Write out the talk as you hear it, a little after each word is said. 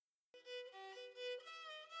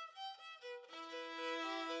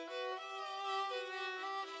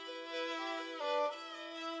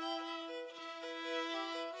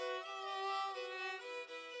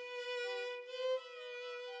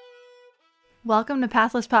Welcome to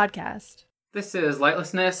Pathless Podcast. This is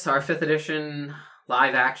Lightlessness, our 5th edition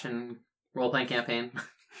live-action role-playing campaign.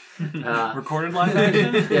 Recorded live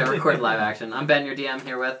action? Yeah, recorded live action. I'm Ben, your DM,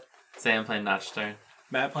 here with... Sam playing Notchstone.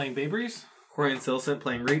 Matt playing Baybreeze? Corian Silson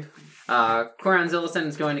playing Reed. Corian Zillison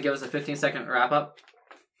is going to give us a 15-second wrap-up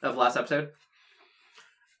of last episode.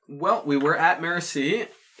 Well, we were at Mercy.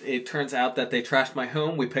 It turns out that they trashed my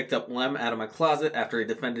home. We picked up Lem out of my closet after he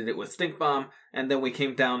defended it with Stink Bomb. And then we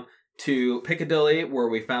came down to Piccadilly, where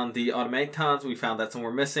we found the automatons. We found that some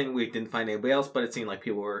were missing. We didn't find anybody else, but it seemed like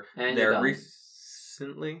people were And there you're done.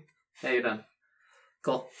 recently. Yeah, you're done.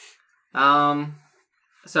 Cool.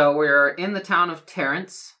 So we're in the town of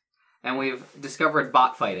Terrence, and we've discovered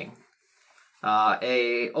bot fighting.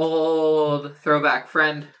 A old throwback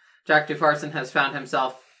friend, Jack Dufarson, has found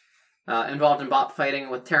himself involved in bot fighting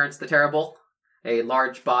with Terrence the Terrible, a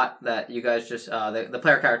large bot that you guys just, the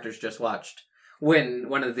player characters just watched win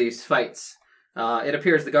one of these fights. It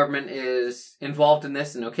appears the government is involved in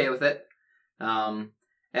this and okay with it. And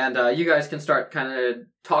you guys can start kind of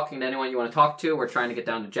talking to anyone you want to talk to. We're trying to get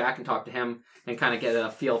down to Jack and talk to him and kind of get a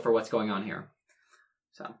feel for what's going on here.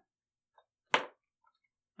 So.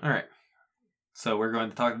 All right. So we're going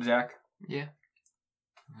to talk to Jack? Yeah.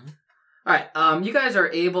 All right. You guys are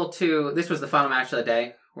able to... This was the final match of the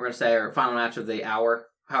day, we're going to say, or final match of the hour,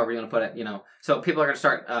 however you want to put it. You know, so people are going to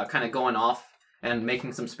start kind of going off and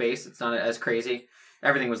making some space. It's not as crazy.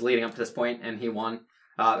 Everything was leading up to this point, and he won.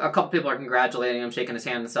 A couple people are congratulating him, shaking his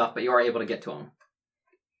hand and stuff, but you are able to get to him.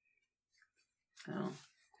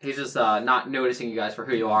 He's just not noticing you guys for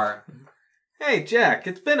who you are. Hey, Jack,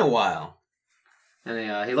 it's been a while.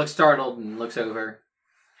 And he looks startled and looks over.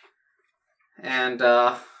 And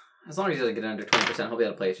as long as he doesn't get under 20%, he'll be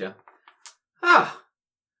able to place you. Ah!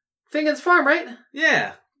 Fingen's Farm, right?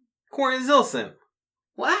 Yeah. Corian Zilson.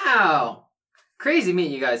 Wow! Crazy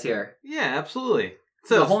meeting you guys here. Yeah, absolutely. It's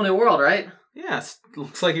a whole new world, right? Yes.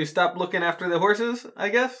 Looks like you stopped looking after the horses, I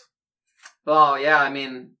guess. Well, yeah, I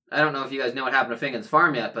mean, I don't know if you guys know what happened to Fingen's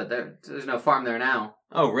Farm yet, but there's no farm there now.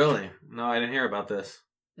 Oh, really? No, I didn't hear about this.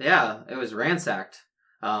 Yeah, it was ransacked.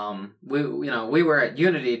 We were at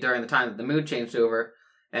Unity during the time that the mood changed over,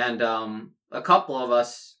 and a couple of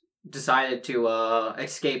us decided to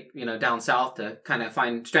escape, down south to kind of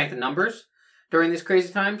find strength in numbers during these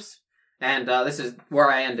crazy times. And this is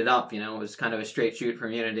where I ended up. It was kind of a straight shoot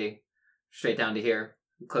from Unity, straight down to here,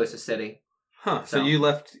 closest city. Huh? So you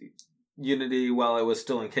left Unity while it was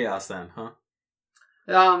still in chaos, then, huh?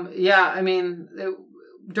 Yeah. I mean,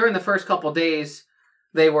 during the first couple of days,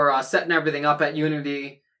 they were setting everything up at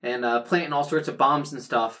Unity and planting all sorts of bombs and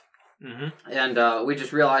stuff. Mm-hmm. And we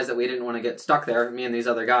just realized that we didn't want to get stuck there, me and these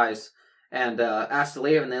other guys, and asked to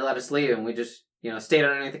leave, and they let us leave, and we just, stayed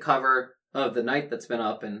underneath the cover of the night that's been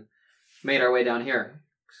up and made our way down here,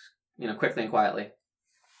 quickly and quietly.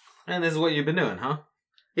 And this is what you've been doing, huh?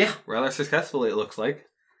 Yeah. Rather successfully, it looks like.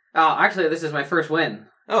 Actually, this is my first win.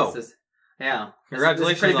 Oh. Yeah.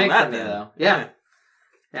 Congratulations this is pretty big on that, for me, then. though.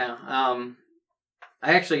 Yeah.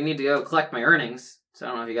 I actually need to go collect my earnings, so I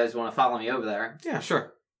don't know if you guys want to follow me over there. Yeah,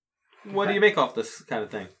 sure. What do you make off this kind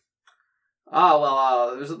of thing? Oh,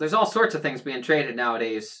 well, there's all sorts of things being traded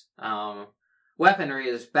nowadays. Weaponry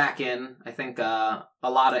is back in. I think a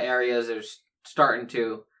lot of areas are starting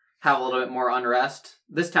to have a little bit more unrest.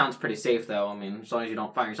 This town's pretty safe, though. I mean, as long as you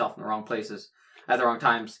don't find yourself in the wrong places at the wrong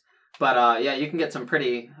times. But, yeah, you can get some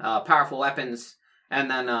pretty powerful weapons. And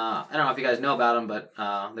then, I don't know if you guys know about them, but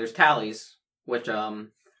there's tallies, which the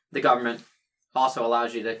government also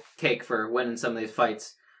allows you to take for winning some of these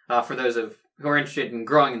fights. For those who are interested in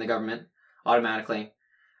growing in the government automatically.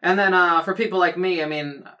 And then for people like me, I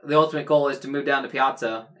mean, the ultimate goal is to move down to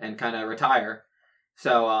Piazza and kind of retire.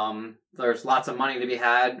 So there's lots of money to be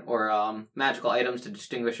had or magical items to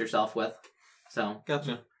distinguish yourself with. So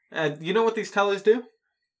Gotcha. You know what these tallies do?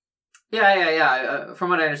 Yeah. From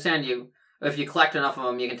what I understand, if you collect enough of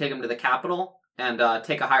them, you can take them to the capital and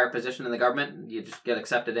take a higher position in the government. You just get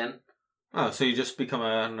accepted in. Oh, so you just become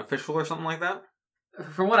an official or something like that?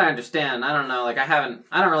 From what I understand, I don't know. Like, I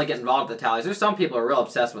don't really get involved with the tallies. There's some people who are real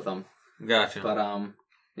obsessed with them. Gotcha. But,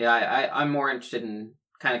 yeah, I'm more interested in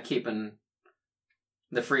kind of keeping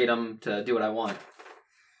the freedom to do what I want.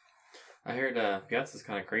 I heard Piazza's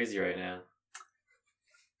kind of crazy right now.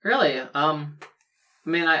 Really? I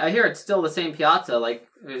mean, I hear it's still the same Piazza. Like,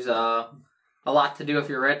 there's a lot to do if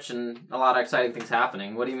you're rich and a lot of exciting things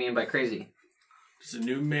happening. What do you mean by crazy? There's a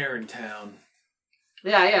new mayor in town.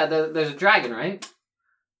 Yeah, there's a dragon, right?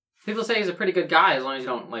 People say he's a pretty good guy as long as you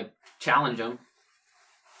don't, challenge him.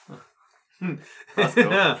 That's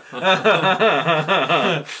cool.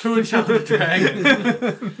 Who would challenge the dragon?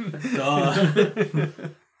 Duh.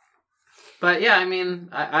 But yeah, I mean,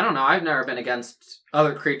 I don't know. I've never been against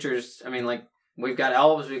other creatures. I mean, like, we've got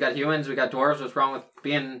elves, we've got humans, we've got dwarves. What's wrong with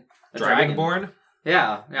being a dragon? Dragonborn?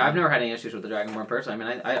 Yeah, I've never had any issues with the Dragonborn personally.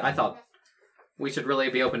 I mean, I thought we should really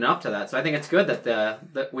be opening up to that. So I think it's good that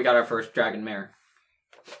that we got our first dragon mare.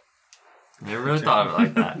 Never really thought of it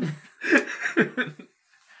like that.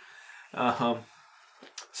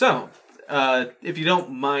 So, if you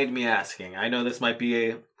don't mind me asking, I know this might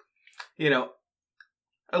be a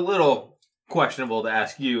little questionable to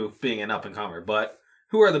ask you being an up-and-comer, but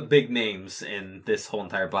who are the big names in this whole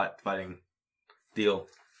entire bot fighting deal?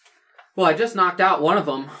 Well, I just knocked out one of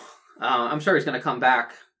them. I'm sure he's going to come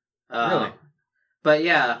back. Really? But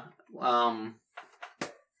yeah,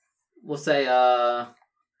 we'll say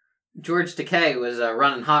George Takei was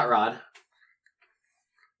running Hot Rod.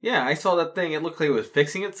 Yeah, I saw that thing. It looked like it was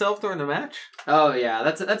fixing itself during the match. Oh yeah,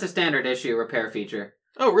 that's a standard issue repair feature.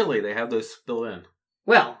 Oh really? They have those built in.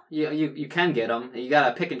 Well, you can get them. You got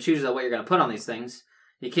to pick and choose what you're going to put on these things.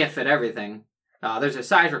 You can't fit everything. There's a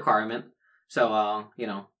size requirement, so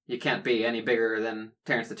you can't be any bigger than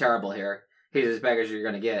Terrence the Terrible here. He's as big as you're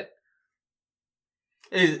going to get.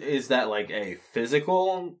 Is that like a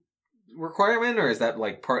physical requirement, or is that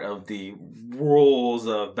like part of the rules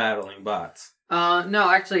of battling bots? No,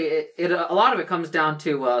 actually, it a lot of it comes down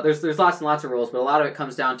to there's lots and lots of rules, but a lot of it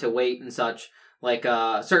comes down to weight and such. Like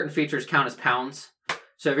certain features count as pounds,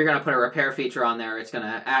 so if you're going to put a repair feature on there, it's going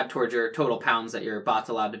to add towards your total pounds that your bot's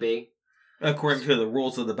allowed to be. According to the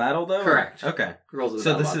rules of the battle, though? Correct. Okay. Rules of the so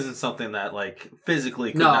battle this bots. isn't something that like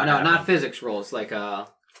physically. Could No, happen. not physics rules. Like to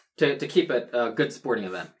keep it a good sporting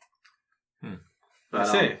event. But,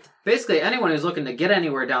 I see. Basically, anyone who's looking to get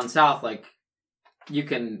anywhere down south, like, you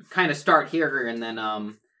can kind of start here and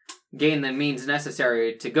then gain the means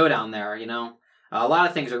necessary to go down there, A lot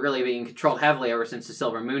of things are really being controlled heavily ever since the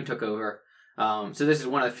Silver Moon took over. So this is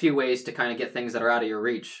one of the few ways to kind of get things that are out of your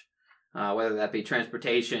reach, whether that be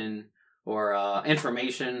transportation or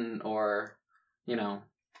information or,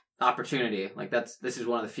 opportunity. Like, this is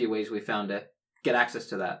one of the few ways we found to get access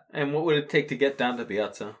to that. And what would it take to get down to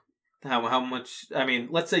Piazza? How much? I mean,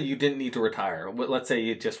 let's say you didn't need to retire. Let's say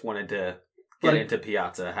you just wanted to get into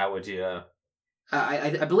Piazza. How would you?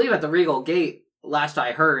 I believe at the Regal Gate, last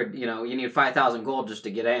I heard, you need 5,000 gold just to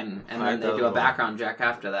get in, and then they do a background check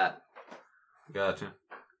after that. Gotcha.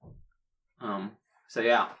 So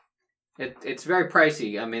yeah, it's very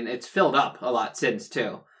pricey. I mean, it's filled up a lot since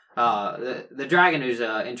too. The dragon who's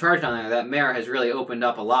in charge down there, that mayor has really opened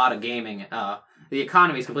up a lot of gaming. The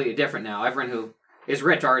economy is completely different now. Everyone who is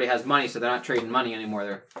rich already has money, so they're not trading money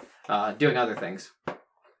anymore. They're doing other things.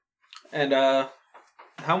 And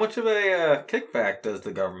how much of a kickback does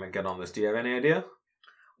the government get on this? Do you have any idea?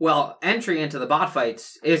 Well, entry into the bot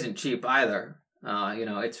fights isn't cheap either.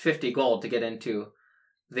 It's 50 gold to get into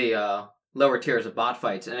the lower tiers of bot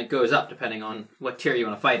fights, and it goes up depending on what tier you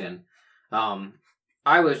want to fight in.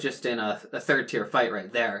 I was just in a third tier fight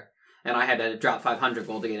right there, and I had to drop 500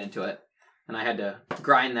 gold to get into it. And I had to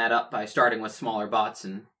grind that up by starting with smaller bots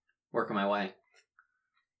and working my way.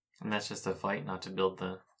 And that's just a fight, not to build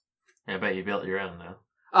the... I bet you built your own, though.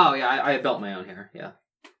 Oh, yeah, I built my own here, yeah.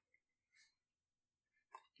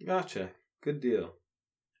 Gotcha. Good deal.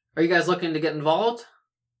 Are you guys looking to get involved?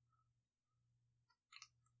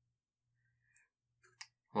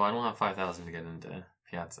 Well, I don't have 5,000 to get into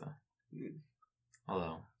Piazza.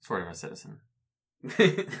 Although, sort of a citizen.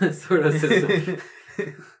 Sort of citizen.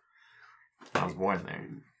 I was born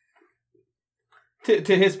there.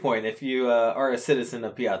 To his point, if you are a citizen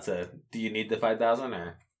of Piazza, do you need the 5,000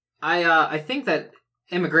 or? I think that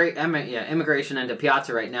immigration into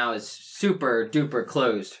Piazza right now is super duper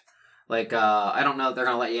closed. Like I don't know if they're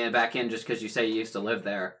gonna let you back in just because you say you used to live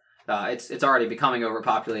there. It's already becoming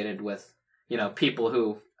overpopulated with people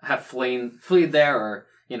who have fled there, or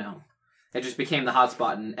it just became the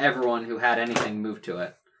hotspot, and everyone who had anything moved to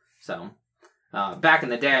it. So. Back in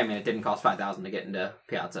the day, I mean, it didn't cost 5,000 to get into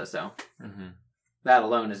Piazza, so that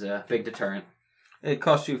alone is a big deterrent. It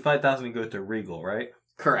cost you 5,000 to go to Regal, right?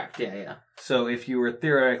 Correct, yeah. So if you were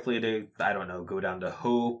theoretically to, I don't know, go down to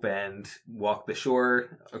Hope and walk the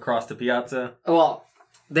shore across to Piazza? Well,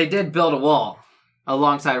 they did build a wall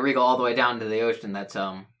alongside Regal all the way down to the ocean that's,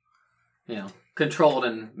 controlled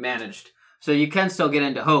and managed. So you can still get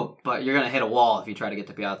into Hope, but you're going to hit a wall if you try to get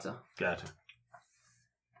to Piazza. Gotcha.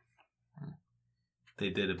 They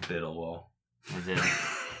did build a wall. They did.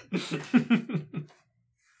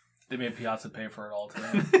 They made Piazza pay for it all,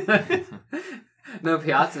 too. No,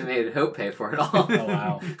 Piazza made Hope pay for it all. Oh,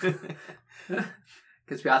 wow.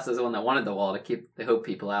 Because Piazza's the one that wanted the wall to keep the Hope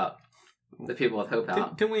people out. The people with Hope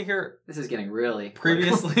out. Didn't we hear... This is getting really...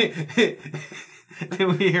 Previously...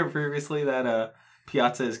 Did we hear previously that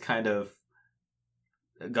Piazza is kind of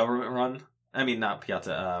government run? I mean, not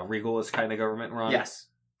Piazza. Regal is kind of government run. Yes.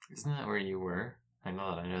 Isn't that where you were? I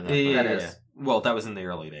know that. Yeah, That yeah, is. yeah. Well, that was in the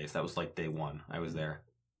early days. That was like day one. I was there.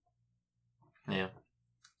 Yeah.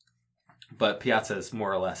 But Piazza is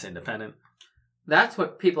more or less independent. That's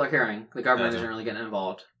what people are hearing. The government Gotcha. isn't really getting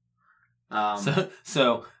involved.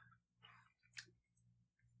 So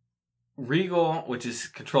Regal, which is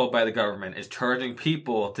controlled by the government, is charging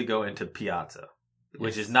people to go into Piazza,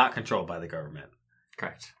 which is not controlled by the government.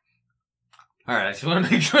 Correct. All right, I just want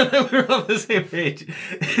to make sure that we're on the same page.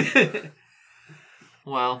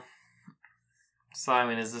 Well, so I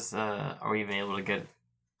mean, is this? Are we even able to get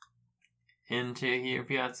into here,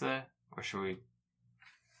 Piazza, or should we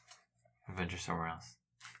venture somewhere else?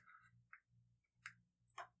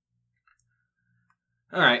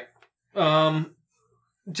 All right,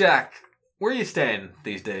 Jack, where are you staying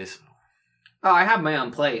these days? Oh, I have my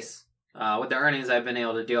own place. With the earnings I've been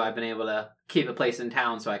able to do, I've been able to keep a place in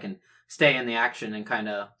town so I can stay in the action and kind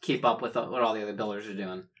of keep up with what all the other builders are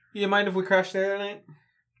doing. You mind if we crash there tonight?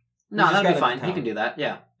 No, just that'd got be fine. into He can town. do that.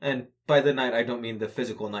 Yeah. And by the night, I don't mean the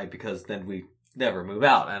physical night, because then we never move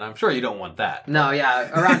out, and I'm sure you don't want that. No,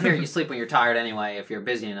 yeah. Around here, you sleep when you're tired anyway, if you're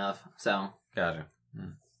busy enough. So. Gotcha.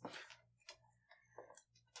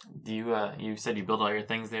 Do you said you build all your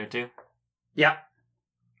things there too? Yeah.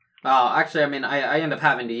 Actually, I mean, I end up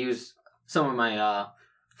having to use some of my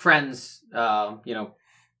friends,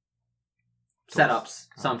 setups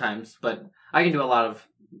sometimes, but I can do a lot of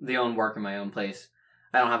the own work in my own place.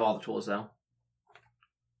 I don't have all the tools though.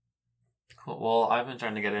 Cool. Well, I've been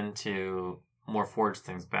trying to get into more forge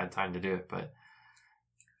things. Bad time to do it, but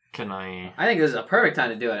can I? I think this is a perfect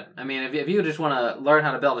time to do it. I mean, if you just want to learn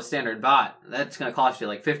how to build a standard bot, that's going to cost you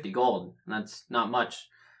like 50 gold, and that's not much.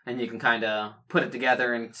 And you can kind of put it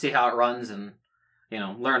together and see how it runs, and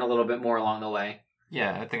learn a little bit more along the way.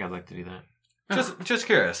 Yeah, I think I'd like to do that. Just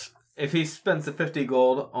curious. If he spends the 50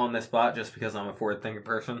 gold on this bot just because I'm a forward-thinking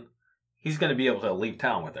person, he's going to be able to leave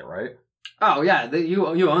town with it, right? Oh yeah, you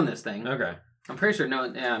own this thing. Okay. I'm pretty sure. No,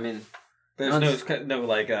 yeah, I mean, There's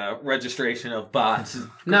no registration of bots.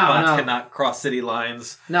 No, Bots no. cannot cross city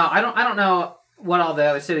lines. no, I don't know what all the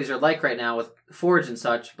other cities are like right now with Forge and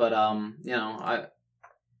such, but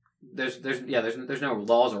there's no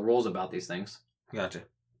laws or rules about these things. Gotcha.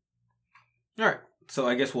 All right. So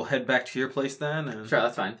I guess we'll head back to your place then. And... Sure,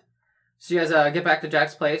 that's fine. So you guys get back to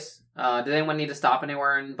Jack's place. Did anyone need to stop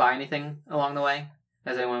anywhere and buy anything along the way?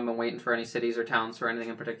 Has anyone been waiting for any cities or towns for anything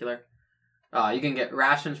in particular? You can get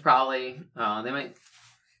rations probably. They might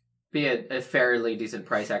be a fairly decent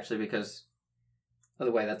price actually because of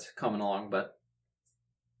the way that's coming along. But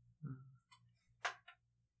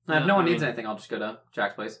if no one needs anything, I'll just go to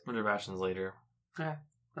Jack's place. We'll do rations later. Okay,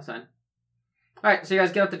 that's fine. All right, so you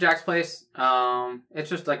guys get up to Jack's place. It's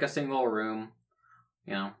just like a single room,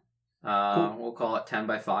 Cool. We'll call it 10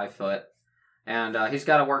 by 5 foot, and he's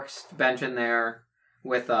got a workbench in there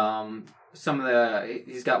with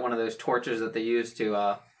he's got one of those torches that they used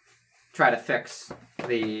to try to fix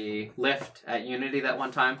the lift at Unity that one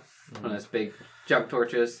time. One of those big jug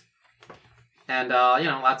torches, and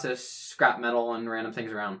lots of scrap metal and random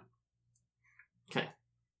things around. Okay.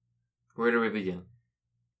 Where do we begin?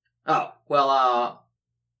 Oh, well,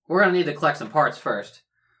 we're going to need to collect some parts first.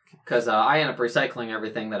 Because I end up recycling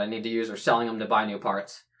everything that I need to use or selling them to buy new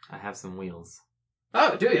parts. I have some wheels.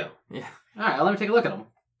 Oh, do you? Yeah. Alright, let me take a look at them.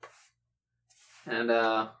 And,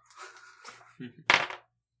 alright.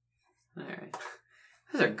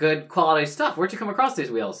 These are good quality stuff. Where'd you come across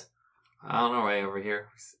these wheels? I don't know, right over here.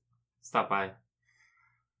 Stop by.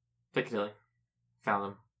 Piccadilly. Found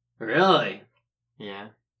them. Really? Yeah.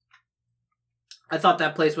 I thought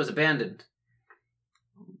that place was abandoned.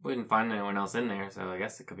 We didn't find anyone else in there, so I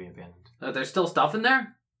guess it could be abandoned. There's still stuff in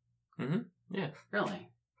there? Mm-hmm. Yeah. Really?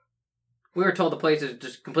 We were told the place has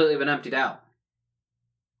just completely been emptied out.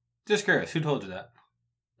 Just curious, who told you that?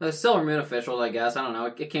 The Silver Moon officials, I guess. I don't know.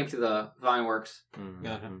 It came through the Vineworks. Mm-hmm.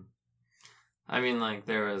 Got I mean,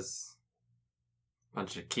 there was a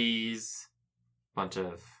bunch of keys, bunch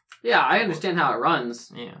of... Yeah, I understand how it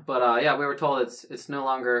runs. Yeah. But, we were told it's no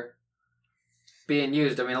longer being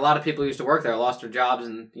used. I mean, a lot of people who used to work there lost their jobs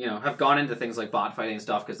and, have gone into things like bot fighting and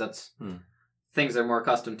stuff because that's things they're more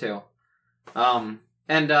accustomed to. Are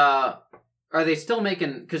they still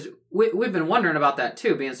making... Because we've been wondering about that,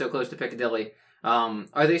 too, being so close to Piccadilly.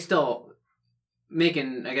 Are they still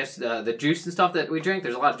making, I guess, the juice and stuff that we drink?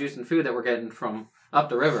 There's a lot of juice and food that we're getting from up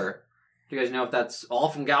the river. Do you guys know if that's all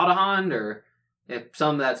from Galdahand or if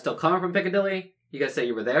some of that's still coming from Piccadilly? You guys say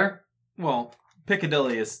you were there? Well,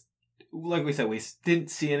 Piccadilly is, like we said, we didn't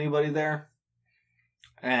see anybody there.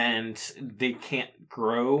 and they can't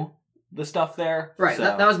grow the stuff there. Right. So,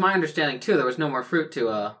 That was my understanding too. There was no more fruit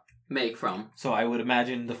to make from. so I would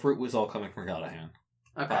imagine the fruit was all coming from Galdahan,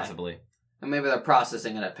 Okay. possibly. And maybe they're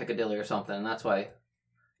processing it at Piccadilly or something, and that's why.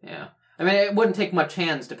 Yeah. I mean, it wouldn't take much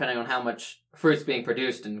hands depending on how much fruit's being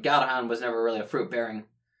produced, and Galdahan was never really a fruit-bearing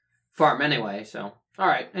farm anyway, so.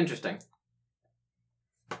 Alright, interesting.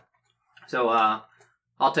 So,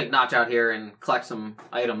 I'll take Notch out here and collect some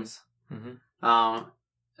items. Mhm.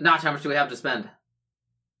 Notch, how much do we have to spend?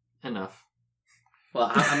 Enough. Well,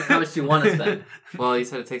 how much do you want to spend? Well, you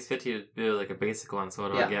said it takes 50 to do like a basic one, so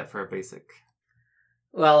what do Yeah. I get for a basic?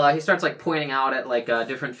 Well, he starts like pointing out at like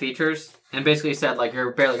different features, and basically said like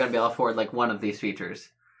you're barely going to be able to afford like one of these features.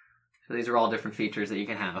 So these are all different features that you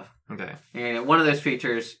can have. Okay. And one of those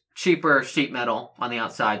features, cheaper sheet metal on the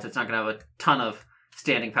outside, so it's not going to have a ton of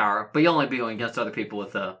standing power, but you'll only be going against other people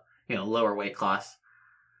with a lower weight class.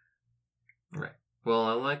 Right. Well,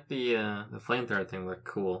 I like the flamethrower thing. Look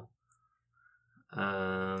cool.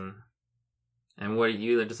 And what are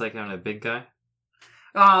you just like having a big guy?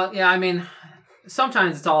 Yeah, I mean,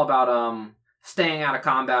 sometimes it's all about staying out of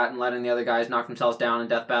combat and letting the other guys knock themselves down in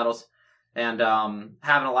death battles. And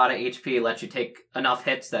having a lot of HP lets you take enough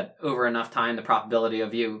hits that over enough time, the probability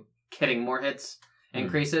of you hitting more hits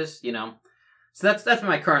increases, So that's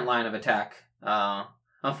my current line of attack.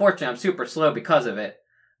 Unfortunately, I'm super slow because of it.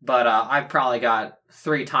 But I've probably got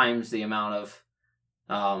 3 times the amount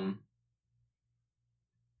of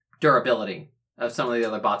durability of some of the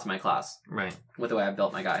other bots in my class Right. with the way I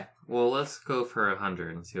built my guy. Well, let's go for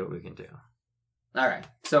 100 and see what we can do. Alright,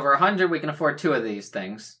 so for 100 we can afford 2 of these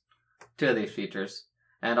things. 2 of these features.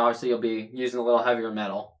 And obviously you'll be using a little heavier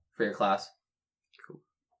metal for your class. Cool.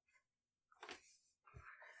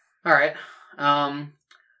 Alright,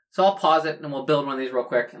 so I'll pause it and we'll build one of these real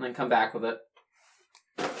quick and then come back with it.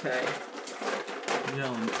 Okay.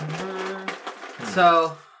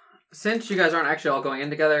 So, since you guys aren't actually all going in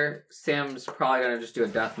together, Sam's probably going to just do a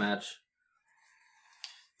death match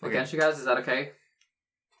against you guys. Is that okay?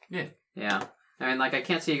 Yeah. Yeah. I mean, like, I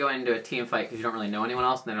can't see you going into a team fight because you don't really know anyone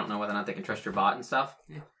else and they don't know whether or not they can trust your bot and stuff.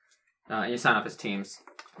 Yeah. And you sign up as teams.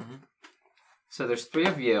 Mhm. So there's 3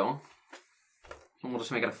 of you, and we'll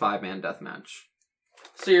just make it a 5-man death match.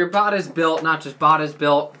 So your bot is built, not just bot is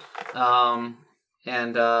built.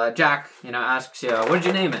 And Jack, asks you, what did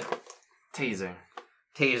you name it? Taser.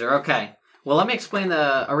 Taser, okay. Well, let me explain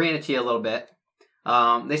the arena to you a little bit.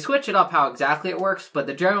 They switch it up how exactly it works, but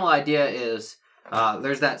the general idea is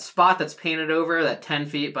there's that spot that's painted over, that 10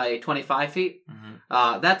 feet by 25 feet.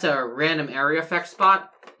 Mm-hmm. That's a random area effect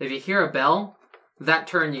spot. If you hear a bell, that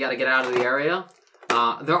turn you got to get out of the area.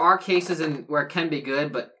 There are cases where it can be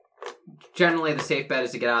good, but generally the safe bet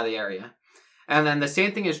is to get out of the area. And then the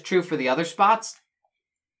same thing is true for the other spots.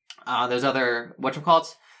 Those other,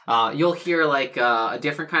 whatchamacallits. You'll hear like a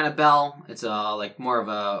different kind of bell. It's like more of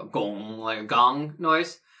a gong, like a gong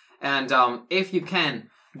noise. And if you can,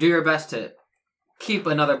 do your best to keep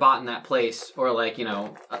another bot in that place, or like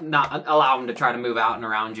not allow them to try to move out and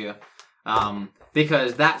around you,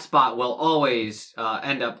 because that spot will always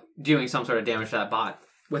end up doing some sort of damage to that bot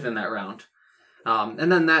within that round.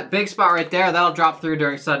 And then that big spot right there, that'll drop through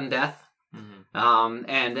during sudden death. Mm-hmm.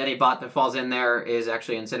 And any bot that falls in there is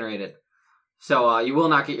actually incinerated. So you will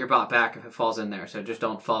not get your bot back if it falls in there, so just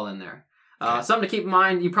don't fall in there. Something to keep in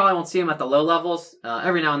mind, you probably won't see them at the low levels.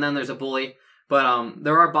 Every now and then there's a bully, but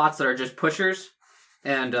there are bots that are just pushers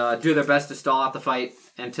and do their best to stall out the fight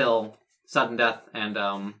until sudden death,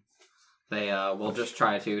 and they will just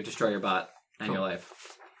try to destroy your bot and your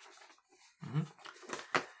life. Mm-hmm.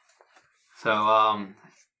 So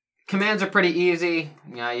commands are pretty easy.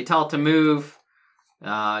 You tell it to move,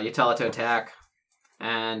 you tell it to attack.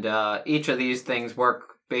 And each of these things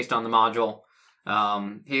work based on the module.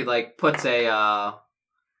 He puts a,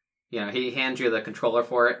 he hands you the controller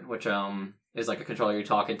for it, which is like a controller you're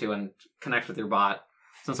talking to and connects with your bot,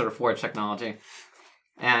 some sort of Forge technology.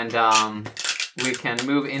 And we can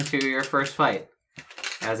move into your first fight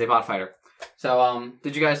as a bot fighter. So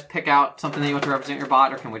did you guys pick out something that you want to represent your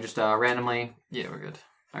bot, or can we just randomly? Yeah, we're good.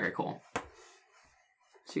 Okay, cool.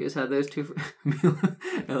 So you guys have those 2 for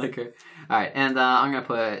I like her. Alright, and I'm going to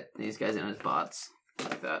put these guys in as bots.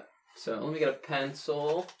 Like that. So let me get a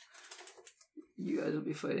pencil. You guys will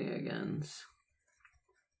be fighting against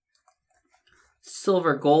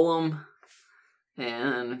Silver Golem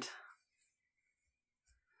and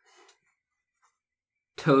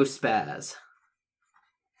Toe Spaz.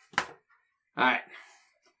 Alright.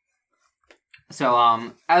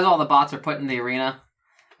 So as all the bots are put in the arena,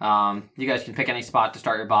 you guys can pick any spot to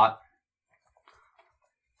start your bot.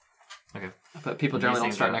 Okay. But people generally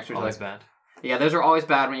don't start next to each always other. bad. Yeah, those are always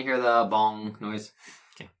bad when you hear the bong noise.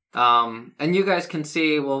 Okay. And you guys can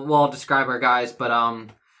see, we'll all describe our guys, but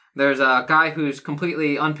there's a guy who's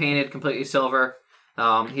completely unpainted, completely silver.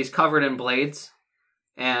 He's covered in blades.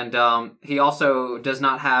 And he also does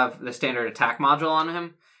not have the standard attack module on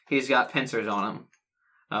him. He's got pincers on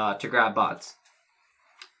him to grab bots.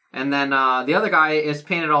 And then the other guy is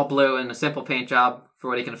painted all blue in a simple paint job for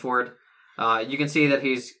what he can afford. You can see that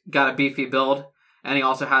he's got a beefy build, and he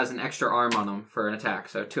also has an extra arm on him for an attack.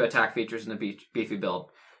 So 2 attack features in the beefy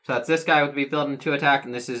build. So that's this guy with the beefy build and 2 attack,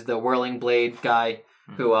 and this is the whirling blade guy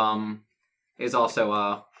who is also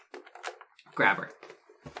a grabber.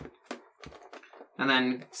 And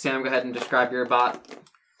then, Sam, go ahead and describe your bot.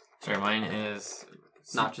 Sorry, mine is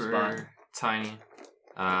Not just super tiny,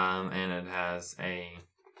 and it has a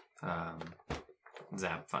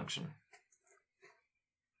zap function.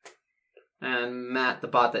 And Matt, the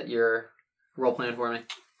bot that you're role-playing for me.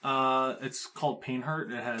 It's called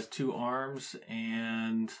Painheart. It has 2 arms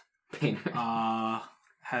and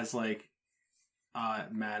has like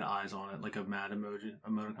mad eyes on it, like a mad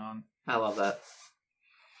emoticon. I love that.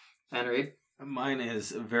 And Reed? Mine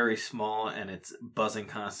is very small and it's buzzing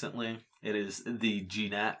constantly. It is the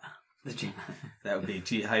GNAT. The G. That would be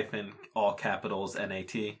G hyphen all capitals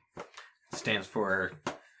NAT. Stands for.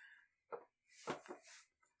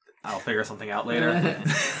 I'll figure something out later.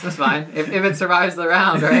 That's fine. If it survives the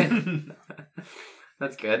round, right?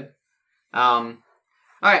 That's good. All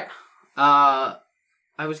right. I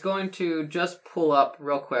was going to just pull up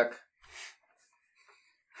real quick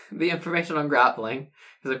the information on grappling,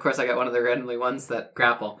 because of course I got one of the randomly ones that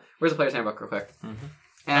grapple. Where's the player's handbook real quick? Mm-hmm.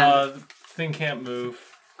 And The thing can't move.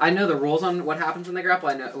 I know the rules on what happens when they grapple.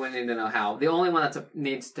 We need to know how. The only one that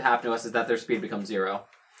needs to happen to us is that their speed becomes 0.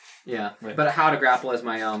 Yeah, Right. But how to grapple is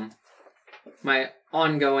my my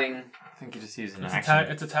ongoing. I think you just use an It's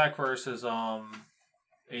action. attack versus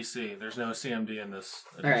AC. There's no CMD in this.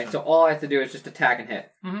 All right, so all I have to do is just attack and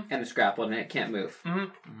hit, Mhm. and it's grappled, and it can't move, Mm-hmm.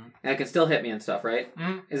 and it can still hit me and stuff, right?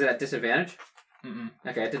 Mhm. Is it at disadvantage? Mm-mm.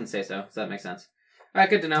 Okay, it didn't say so. So that makes sense. All right,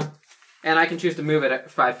 good to know. And I can choose to move it at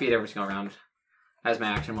 5 feet every single round as my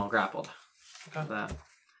action while grappled. Okay. That.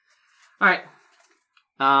 All right.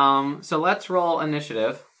 So let's roll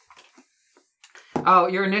initiative. Oh,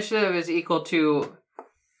 your initiative is equal to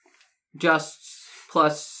just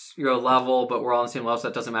plus your level, but we're all on the same level, so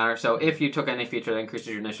that doesn't matter. So if you took any feature that increases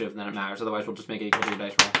your initiative, then it matters. Otherwise, we'll just make it equal to your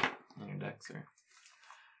dice roll. On your deck, sir.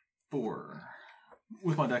 4.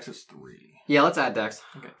 With my dex, it's 3. Yeah, let's add dex.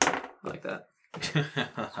 Okay. I like that.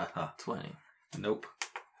 20. Nope.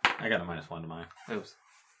 I got a -1 to mine. Oops.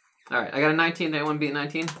 All right, I got a 19. Did anyone beat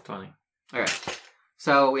 19? 20. Okay.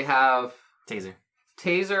 So we have Taser.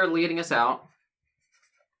 Taser leading us out.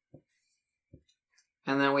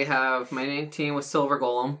 And then we have my 19 with Silver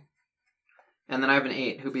Golem. And then I have an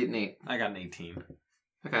 8. Who beat an 8? I got an 18.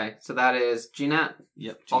 Okay, so that is GNAT,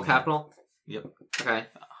 Yep. all GNAT. capital. Yep. Okay,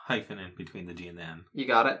 Hyphen in between the G and the N. you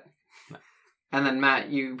got it. No. And then Matt,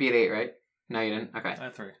 you beat 8, right? No, you didn't. Okay, I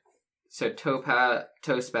have 3. so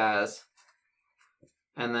Tospaz.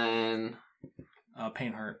 And then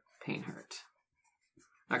Painheart. Painheart.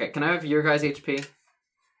 Okay, can I have your guys' HP?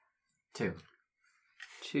 2.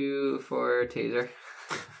 2 for Taser.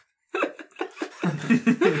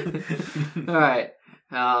 Alright.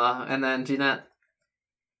 And then GNAT.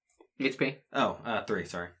 HP. Oh, 3,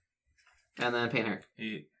 sorry. And then Painheart.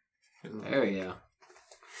 8. There we go.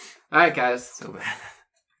 Alright, guys. So bad.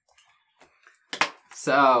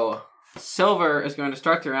 So, Silver is going to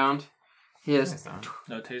start the round. He Nice, is... Don.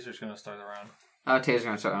 No, Taser's going to start the round. Oh, Taser's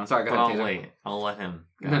going to start the round. Sorry, go But ahead, I'll Taser. wait. I'll let him.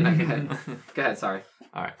 No, no, go ahead. Go ahead, sorry.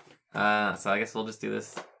 Alright. So I guess we'll just do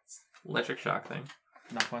this electric shock thing.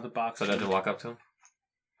 Knock him out the box. So I have to walk up to him,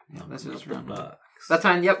 This is round one. Bucks. That's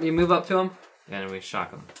fine. Yep, you move up to him. and we shock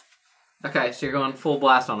him. Okay, so you're going full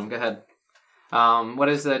blast on him. Go ahead. What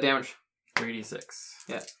is the damage? 3d6.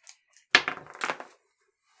 Yeah.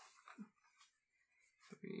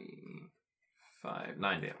 3, 5,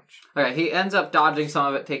 9 damage. Okay, he ends up dodging some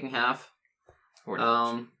of it, taking half. 4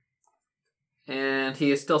 damage. And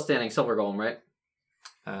he is still standing. Silver Golem, right?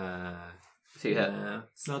 So you hit.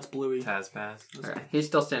 So that's Bluey. Taz pass. Okay, he's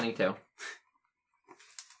still standing too.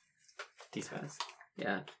 T-spaz.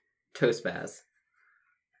 Yeah. Tospaz.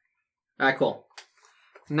 Alright, cool.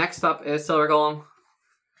 Next up is Silver Golem.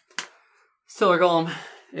 Silver Golem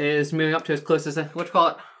is moving up to as close as what you call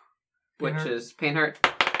it? Which Painheart. is Painheart,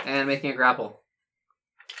 and making a grapple.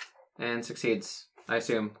 And succeeds, I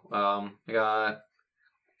assume. I got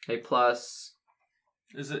a plus.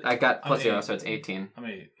 Is it? I got plus I'm 0, eight. so it's 18. I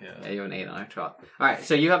mean, yeah. Yeah, you have an 8 on extra. Alright,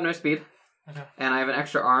 so you have no speed. Okay. And I have an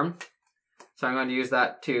extra arm. So I'm going to use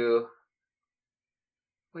that to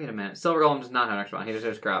Wait a minute. Silver Golem does not have an extra one. He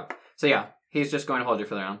deserves grab. So yeah, he's just going to hold you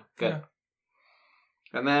for the round. Good.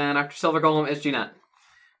 Yeah. And then after Silver Golem is Jeanette.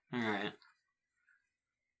 Alright.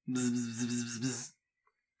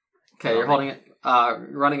 Okay, you're holding it,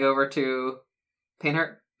 running over to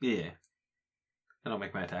Painhurt. Yeah. Then I'll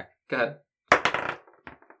make my attack. Go ahead.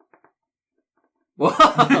 Whoa!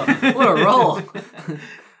 What a roll!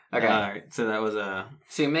 Okay. Alright, so that was a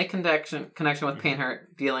So you make connection with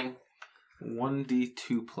Painhurt, dealing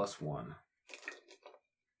 1d2 plus 1.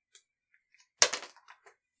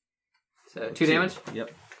 so 2 damage.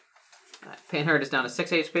 Yep. Painhurt is down to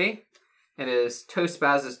 6 HP. It is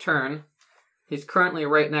Toastbaz's turn. He's currently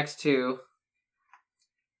right next to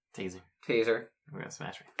Taser. Taser. We're gonna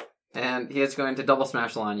smash me And he is going to double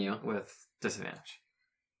smash on you. with disadvantage.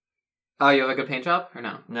 Oh, you have a good paint job? Or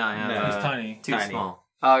no? No, I have No, He's tiny. too Tiny. small.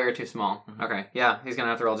 Oh, you're too small. Mhm. Okay, yeah, he's going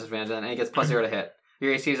to have to roll disadvantage then. And he gets plus 0 to hit.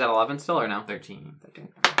 Your AC is at 11 still, or no? 13. 13.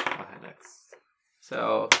 I'll hit next.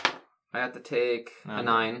 So I have to take a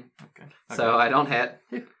 9. Okay. So I don't hit.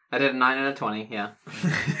 I did a 9 and a 20, yeah.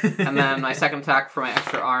 And then my second attack for my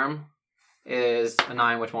extra arm is a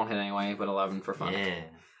 9, which won't hit anyway, but 11 for fun. Yeah.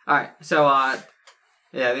 Alright, so,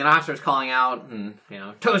 yeah, the announcer's calling out, and,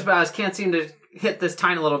 Toastbaz can't seem to hit this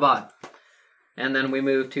tiny little butt. And then we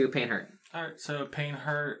move to Painhurt. Alright, so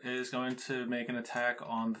Painhurt is going to make an attack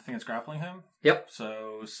on the thing that's grappling him. Yep.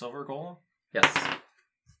 So Silver Golem. Yes.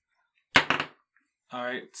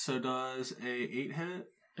 Alright, so does a 8 hit?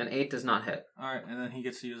 An 8 does not hit. Alright, and then he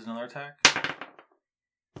gets to use another attack.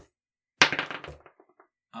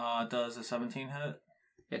 Does a 17 hit?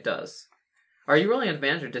 It does. Are you rolling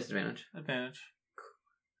advantage or disadvantage? Advantage.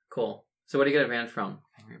 Cool. So what do you get advantage from?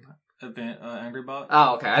 Angry butt. Angry Bot.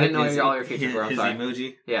 Oh, okay. I didn't know His- all your features were. I'm his sorry.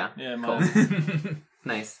 emoji. Yeah. Yeah, Cool. mine.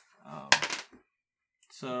 Nice.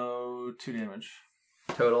 So 2 damage.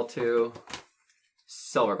 Total to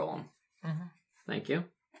Silver Golem. Mhm. Thank you.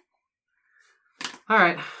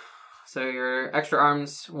 Alright. So your extra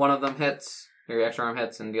arms, one of them hits. Your extra arm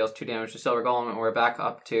hits and deals 2 damage to Silver Golem, and we're back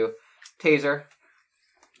up to Taser.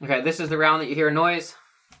 Okay, this is the round that you hear a noise.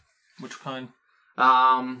 Which kind?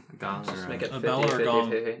 Gong Gong just or make it a 50, bell or 50,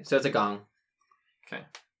 gong? 50. So it's a gong. Okay.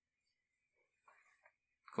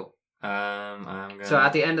 Cool. I'm gonna. So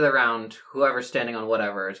at the end of the round, whoever's standing on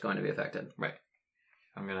whatever is going to be affected.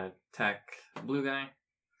 I'm gonna attack the blue guy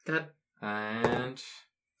Go ahead. and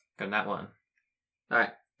got that one.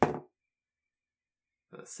 Alright.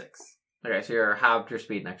 With a 6. Okay, so you're halved your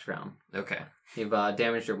speed next round. Okay. You've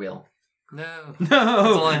damaged your wheel. No. No.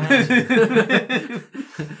 That's all I had.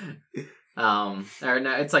 Or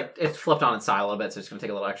no, it's flipped on its side a little bit, so it's going to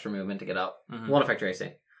take a little extra movement to get up. Mhm. Won't affect your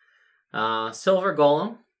AC. Silver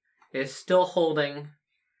Golem is still holding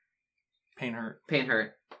Painhurt.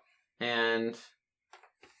 and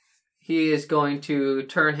he is going to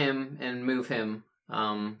turn him and move him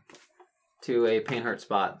to a Painhurt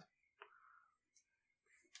spot.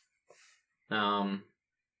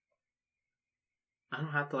 I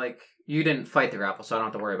don't have to, you didn't fight the grapple, so I don't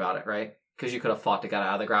have to worry about it, right? Because you could have fought to get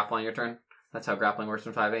out of the grapple on your turn. That's how grappling works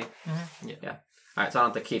in 5e. Yeah. Alright, so I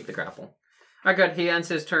don't have to keep the grapple. Alright, good. He ends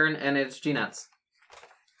his turn, and it's Jeanette's.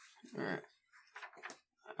 Alright.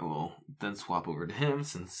 I will then swap over to him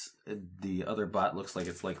since the other bot looks like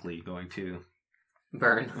it's likely going to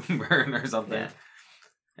Burn. burn or something. Yeah.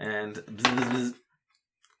 And bzz,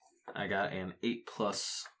 I got an 8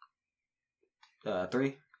 plus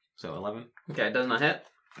 3, so 11. Okay, it does not hit.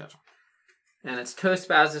 Gotcha. And it's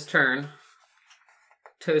Toastbaz's turn.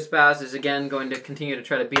 Toastbaz is again going to continue to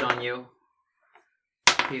try to beat on you.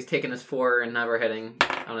 He's taken his 4 and never hitting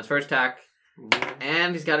on his first attack.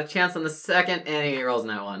 And he's got a chance on the second, and he rolls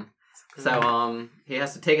nat 1. So, he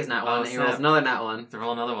has to take his nat 1, and he snap. rolls another nat 1. To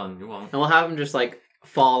roll another one, you won't. And we'll have him just,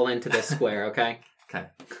 fall into this square, okay? Okay.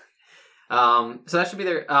 So that should be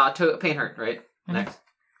their, Painhurt, right? Mhm. Next.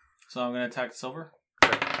 So I'm going to attack Silver.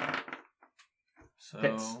 So,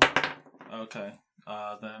 Hits. okay.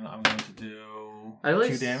 Then I'm going to do I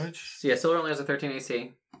believe 2 damage. Yeah, Silver only has a 13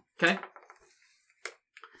 AC. Okay.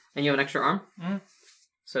 And you have an extra arm? Mhm.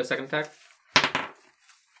 So second attack.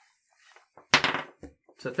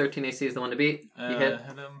 So 13 AC is the one to beat. You hit.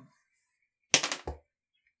 Hit him.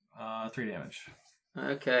 3 damage.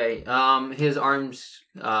 Okay. His arms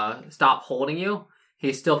stop holding you.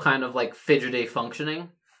 He's still kind of fidgety functioning,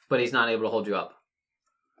 but he's not able to hold you up.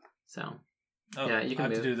 So, Oh, Yeah, you can I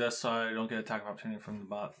have move. to do this so I don't get attack of opportunity from the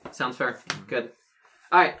bot. sounds fair. Good.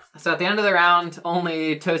 Alright, so at the end of the round,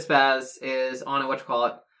 only Toastbaz is on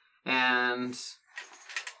a and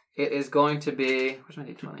it is going to be... Where's my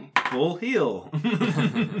D20? Full heal.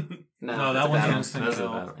 No, No, that's that a one's bad an one. instant That's kill.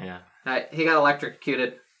 about, yeah. Alright, he got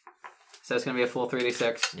electrocuted. So it's going to be a full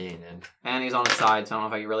 3d6. Yeah, you did. And he's on his side, so I don't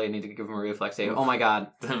know if I really need to give him a reflex save. Oh my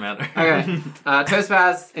god. Doesn't matter. Okay.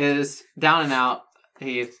 Toastbath is down and out.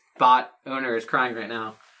 His bot owner is crying right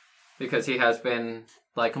now because he has been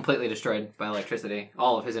like completely destroyed by electricity.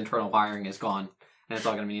 All of his internal wiring is gone, and it's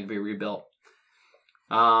all going to need to be rebuilt.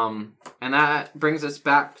 And that brings us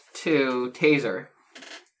back to Taser.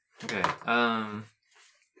 Okay.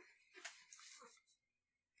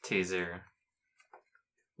 Taser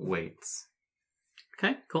waits.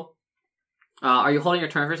 Okay, cool. Are you holding your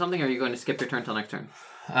turn for something, or are you going to skip your turn till next turn?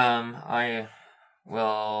 I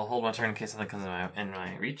will hold my turn in case something comes in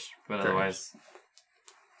my reach, but Fair otherwise,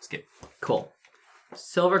 skip. Cool.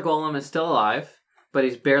 Silver Golem is still alive, but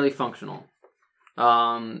he's barely functional.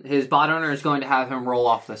 His bot owner is going to have him roll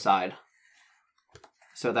off the side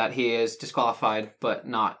so that he is disqualified but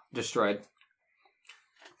not destroyed.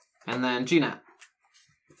 And then GNAT.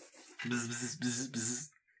 Bzz, bzz, bzz, bzz.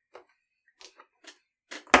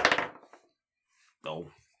 Oh.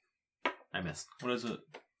 I missed. What is it?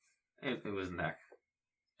 It was neck.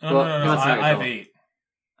 Oh, Well, no. let's not I have go. 8.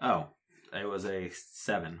 Oh. It was a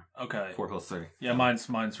 7. Okay. 4 plus 3. Yeah, mine's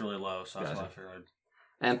really low, so that's Gotcha. what I figured.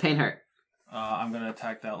 And Pain Hurt. I'm gonna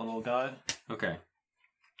attack that little guy. Okay.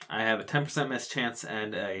 I have a 10% miss chance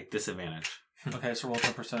and a disadvantage. Okay, so roll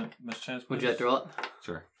 10% miss chance. Would please. you like to roll it?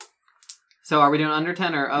 Sure. So are we doing under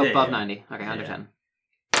 10 or Yeah, above yeah. 90? Okay, under Yeah. 10.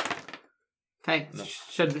 Okay, No.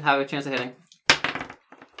 should have a chance of hitting.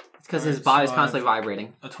 It's because his Alright, body's so constantly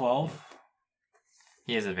vibrating. A 12?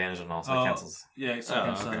 He has advantage on all, so Oh. it cancels. Yeah, so Oh, I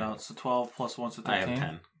cancel that okay. out. So 12 plus 1, so 13. I have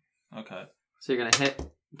 10. Okay. So you're going to hit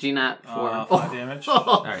GNAT for... 5 damage.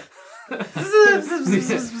 Alright.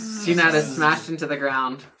 GNAT is smashed into the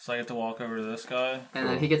ground, So I get to walk over to this guy. and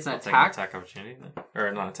then he gets an I'll take an attack. attack opportunity then.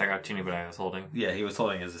 Or not attack opportunity, but I was holding. Yeah, he was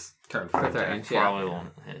holding his turn For for 30. attack. Yeah. Probably won't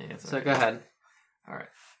hit you. So go ahead. Alright.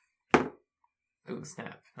 Ooh,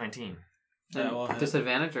 snap. 19. Yeah, we'll hit.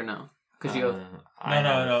 Disadvantage or no? Because you... I No,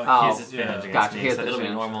 have- no. Oh, He has disadvantage yeah. against Gotcha, me, he has so it'll be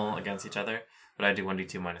disadvantage. normal against each other. But I do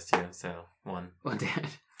 1d2 minus 2, so 1. One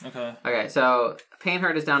damage. Okay. Okay, so Pain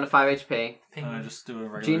Hurt is down to 5 HP. And I just do a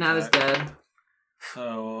regular GNAT is attack. dead.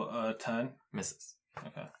 So, 10. Misses.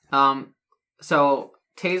 Okay. So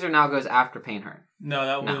Taser now goes after Pain Hurt. No,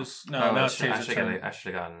 that No. was... No, Oh, now I it's should Taser's turn.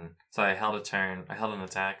 have gotten... So I held a turn. I held an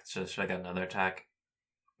attack. Should I get another attack?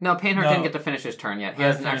 No, Pain Hurt No. didn't get to finish his turn yet. He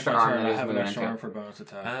has an I finished extra my arm turn. that I he's have an moving extra into. arm for bonus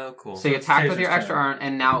attack. Oh, cool. So you attacked with Taser's your extra turn. arm,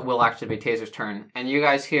 and now it will actually be Taser's turn. And you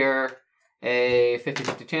guys hear a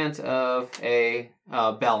 50-50 chance of a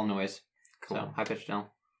bell noise. Cool. So high-pitched bell.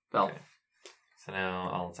 Okay. So now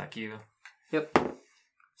I'll attack you. Yep.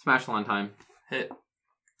 Smash line time. Hit.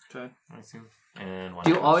 Okay. I assume. And 1 Do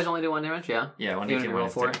you damage. always only do 1 damage? Yeah. Yeah, 1d2 Even if you roll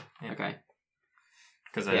minus 4? 2. Yeah. Okay.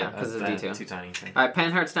 Because Yeah, 'cause it's a D2. 2 tiny thing. All right, Pain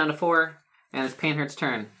Hurt's down to 4, and it's Pain Hurt's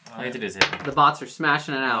turn. All you have to do is hit me. The bots are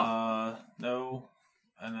smashing it out. No.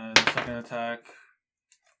 And then second attack,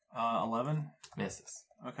 11. Misses.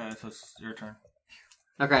 Okay, so it's your turn.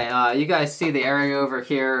 Okay, you guys see the area over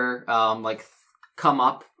here, come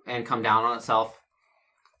up and come down on itself.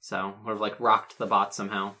 So, would have, rocked the bot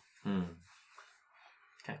somehow. Hmm.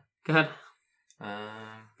 Go ahead.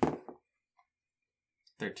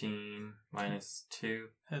 13 minus 2.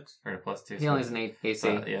 Hits. Or plus 2. He only has an 8 AC.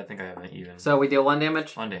 Yeah, I think I have an even. So, we deal 1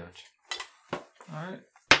 damage. 1 damage. Alright.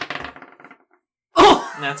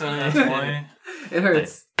 Oh! That's what I 20. It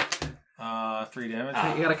hurts. 3 damage.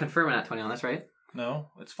 You gotta confirm it at 20 on this, right? No,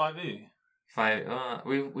 it's 5e. 5.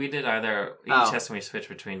 We did either each Oh. test when we switched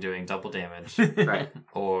between doing double damage Right.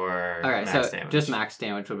 or Alright, max so damage. just max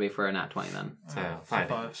damage would be for a nat 20 then. So Alright, 5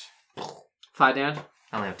 so damage. 5 damage?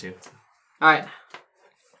 I only have 2. Alright.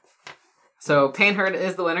 So, Pain Hurt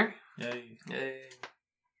is the winner. Yay. Yay.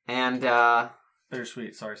 And,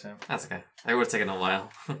 Bittersweet. Sorry, Sam. That's okay. It would have taken a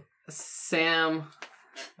while. Sam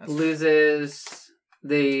That's loses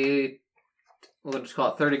the, we'll just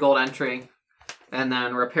call it 30 gold entry, and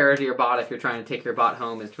then repair to your bot if you're trying to take your bot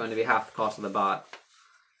home is going to be half the cost of the bot.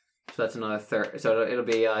 So that's another third. So it'll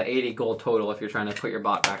be 80 gold total if you're trying to put your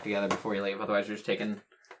bot back together before you leave. Otherwise, you're just taking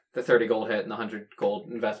the 30 gold hit and the 100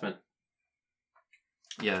 gold investment.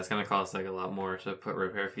 Yeah, it's gonna cost a lot more to put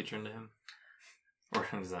repair feature into him. Or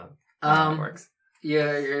does that? How it works.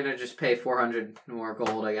 Yeah, you're gonna just pay 400 more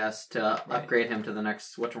gold, I guess, to upgrade him to the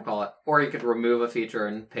next whatchamacallit. Or you could remove a feature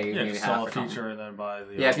and pay yeah, maybe just half sell or a something. feature and then buy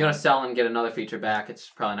the. Yeah, if you want to other sell and get another feature back, it's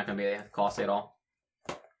probably not going to be costly at all.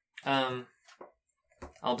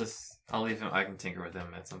 I'll leave him. I can tinker with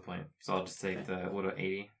him at some point. So I'll just take the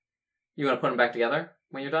 80. You want to put them back together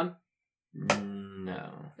when you're done? No.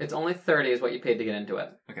 It's only 30 is what you paid to get into it.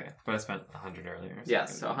 Okay, but I spent 100 earlier. So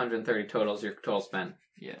Yes, so 130 total is your total spent.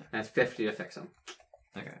 Yeah. And it's 50 to fix them.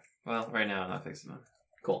 Okay. Well, right now I'm not fixing them.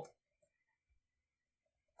 Cool.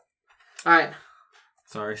 All right.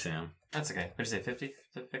 Sorry, Sam. That's okay. Would you say 50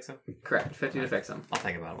 to fix them? Correct. 50 to fix them. I'll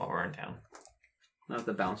think about it while we're in town. That was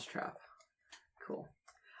the bounce trap. Cool.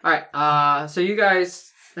 All right. So you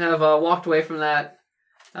guys have walked away from that.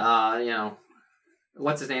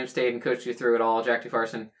 What's his name stayed and coached you through it all, Jack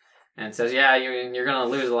DeFarson, and says, "Yeah, you're gonna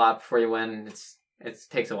lose a lot before you win. It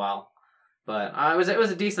takes a while, but it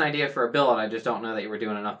was a decent idea for a build. I just don't know that you were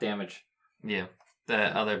doing enough damage." Yeah.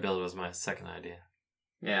 The other build was my second idea.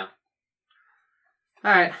 Yeah.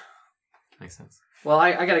 All right. Makes sense. Well,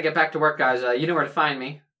 I got to get back to work, guys. You know where to find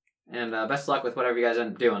me, and best of luck with whatever you guys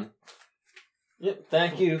end up doing. Yep.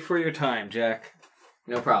 Thank you for your time, Jack.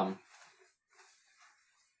 No problem.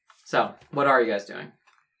 So, what are you guys doing?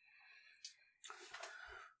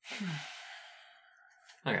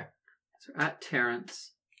 Okay. So we're at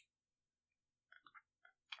Terrence.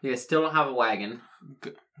 You guys still don't have a wagon.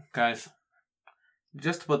 Guys,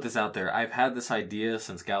 just to put this out there, I've had this idea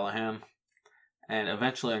since Gallahan, and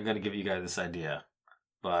eventually I'm going to give you guys this idea,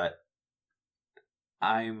 but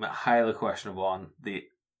I'm highly questionable on the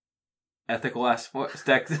ethical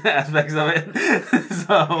aspects of it,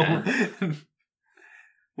 so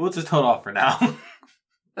we'll just hold off for now.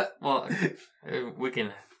 Well, we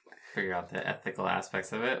can figure out the ethical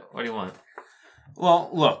aspects of it. What do you want? Well,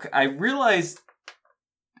 look, I realized...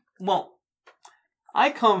 Well,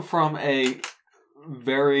 I come from a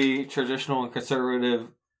very traditional and conservative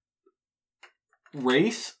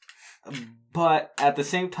race, but at the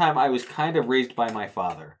same time, I was kind of raised by my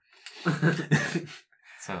father.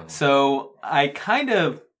 So I kind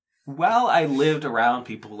of, while I lived around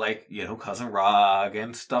people like, Cousin Rog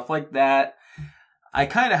and stuff like that, I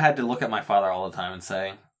kind of had to look at my father all the time and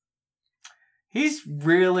say, he's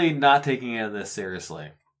really not taking any of this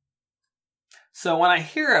seriously. So when I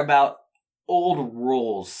hear about old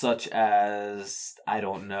rules such as, I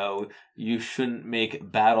don't know, you shouldn't make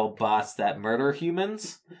battle bots that murder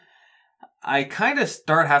humans, I kind of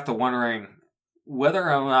have to wondering whether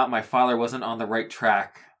or not my father wasn't on the right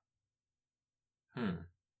track.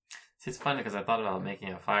 See, it's funny because I thought about making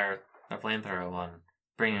a flamethrower one,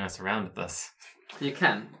 bringing us around with this. You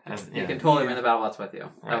can. You can totally win the battle bots with you.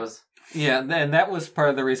 Right. That was... Yeah, and that was part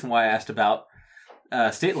of the reason why I asked about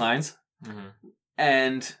state lines. Mm-hmm.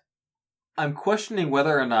 And I'm questioning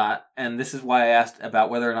whether or not, and this is why I asked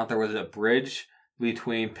about whether or not there was a bridge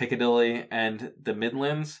between Piccadilly and the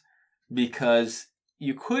Midlands, because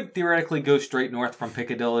you could theoretically go straight north from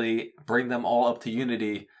Piccadilly, bring them all up to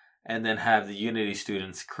Unity, and then have the Unity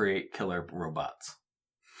students create killer robots.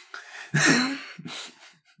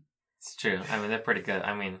 It's true. I mean, they're pretty good.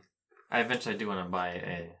 I mean, I eventually do want to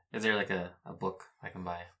buy is there like a book I can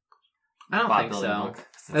buy? I don't think so. Book,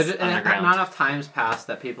 There's not enough times passed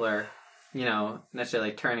that people are,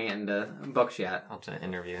 necessarily turning it into books yet. I'll have to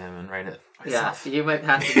interview him and write it myself. myself. Yeah, you might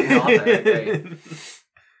have to be the author.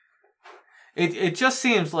 Great. It just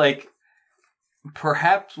seems like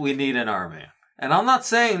perhaps we need an army. And I'm not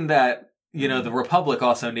saying that, the Republic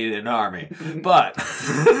also needed an army, but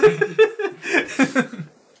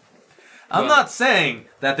I'm not saying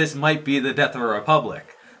that this might be the death of a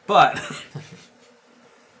Republic, but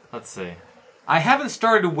Let's see. I haven't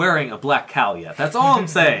started wearing a black cowl yet. That's all I'm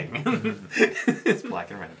saying. It's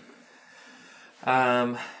black and red.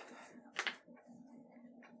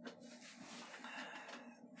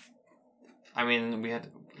 I mean, we had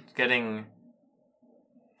getting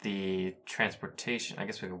the transportation. I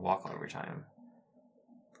guess we could walk all every time.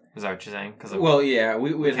 Is that what you're saying? Well, yeah,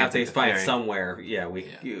 we'd can't have to take the find ferry. somewhere. Yeah,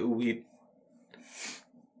 we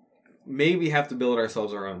maybe have to build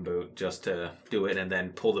ourselves our own boat just to do it, and then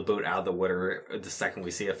pull the boat out of the water the second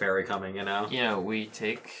we see a ferry coming. We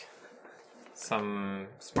take some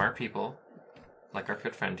smart people, like our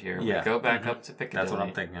good friend here. Yeah. We go back up to Piccadilly. That's what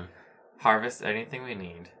I'm thinking. Harvest anything we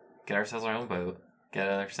need. Get ourselves our own boat. Get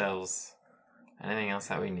ourselves anything else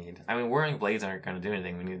that we need. I mean, whirling blades aren't going to do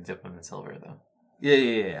anything. We need to dip them in silver, though.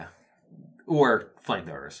 Yeah. Or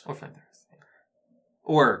flamethrowers. Or flamethrowers.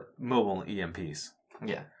 Or mobile EMPs.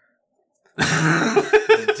 Yeah.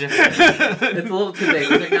 It's a little too big.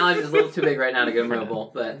 The technology is a little too big right now to go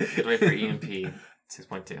mobile, but... Good way for EMP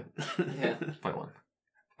 6.2. Yeah.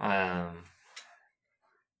 0.1.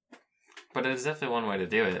 But it's definitely one way to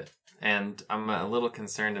do it. And I'm a little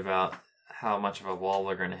concerned about how much of a wall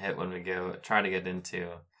we're going to hit when we try to get into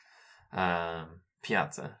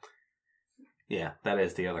Piazza. Yeah, that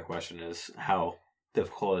is the other question, is how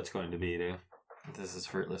difficult it's going to be to... If this is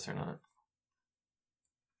fruitless or not.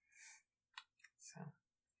 So.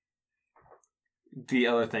 The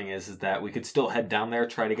other thing is that we could still head down there,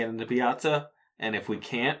 try to get into Piazza, and if we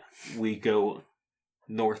can't, we go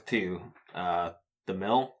north to the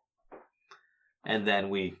mill, and then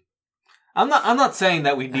we. I'm not saying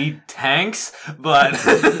that we need tanks, but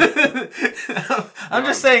I'm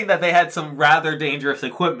just saying that they had some rather dangerous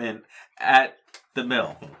equipment at the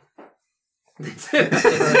mill.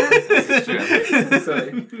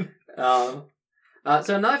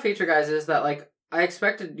 So another feature, guys, is that like I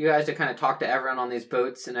expected you guys to kind of talk to everyone on these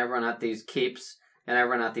boats and everyone at these keeps and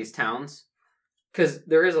everyone at these towns, because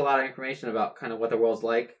there is a lot of information about kind of what the world's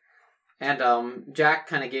like, and Jack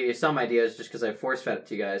kind of gave you some ideas just because I force fed it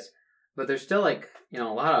to you guys. But there's still, like, you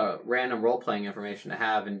know, a lot of random role-playing information to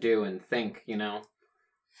have and do and think, you know.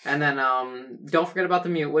 And then, don't forget about the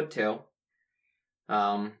Mutewood, too.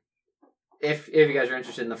 If you guys are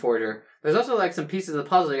interested in the Forger. There's also, like, some pieces of the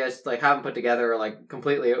puzzle you guys, like, haven't put together or, like,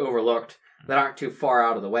 completely overlooked that aren't too far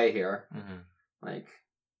out of the way here. Mm-hmm. Like,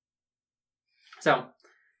 so.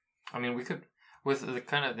 I mean, we could, with the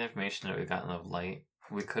kind of information that we've gotten of Light,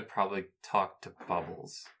 we could probably talk to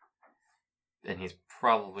Bubbles. And he's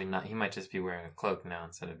probably not... He might just be wearing a cloak now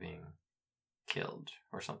instead of being killed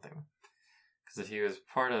or something. Because if he was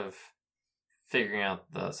part of figuring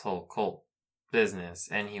out this whole cult business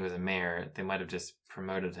and he was a mayor, they might have just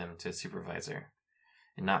promoted him to supervisor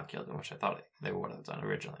and not killed him, which I thought they would have done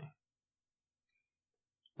originally.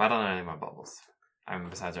 But I don't know anything about Bubbles.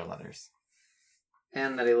 Besides our letters.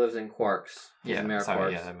 And that he lives in Quarks. He's Yeah, Mayor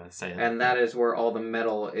sorry, Quarks. yeah, I'm going to say that. And that is where all the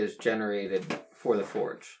metal is generated for the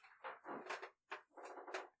Forge.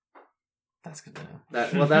 That's good to know.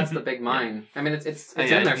 That's the big mine. I mean, it's in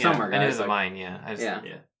there somewhere, guys. And it is like, a mine, yeah.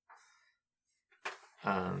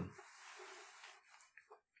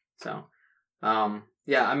 So,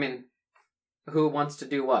 yeah, I mean, who wants to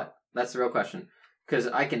do what? That's the real question. Because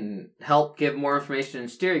I can help give more information and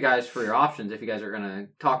steer you guys for your options if you guys are going to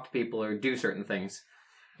talk to people or do certain things.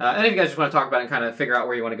 And if you guys just want to talk about it and kind of figure out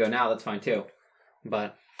where you want to go now, that's fine too.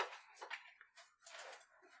 But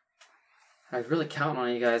I was really counting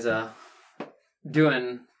on you guys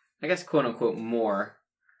doing, I guess, quote unquote, more.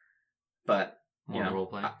 But, More role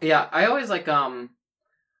play. yeah, I always like, I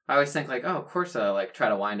always think like, oh, of course, like try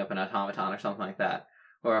to wind up an automaton or something like that.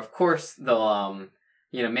 Or of course they'll,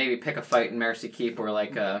 maybe pick a fight in Mercy Keep or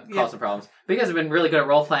like cause some problems. But you guys have been really good at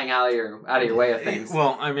role playing out of your way of things.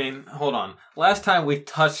 Well, I mean, hold on. Last time we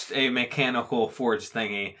touched a mechanical forge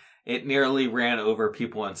thingy, it nearly ran over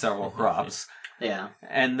people in several crops. Yeah.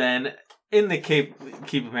 And then in the Keep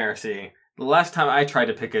of Mercy, the last time I tried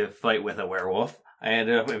to pick a fight with a werewolf, I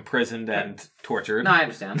ended up imprisoned and tortured. No, I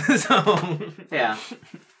understand. So yeah.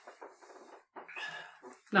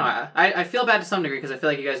 No, I feel bad to some degree because I feel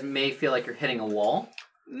like you guys may feel like you're hitting a wall.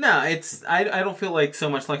 No, I don't feel like so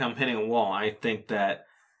much like I'm hitting a wall. I think that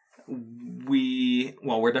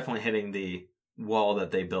we're definitely hitting the wall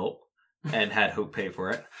that they built and had Hope pay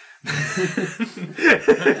for it.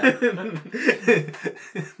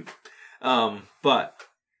 But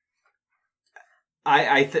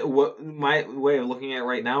what my way of looking at it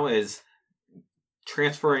right now is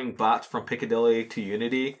transferring bots from Piccadilly to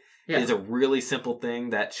Unity is a really simple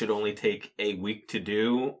thing that should only take a week to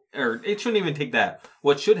do, or it shouldn't even take that.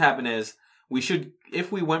 What should happen is if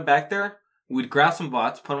we went back there, we'd grab some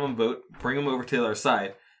bots, put them on a boat, bring them over to the other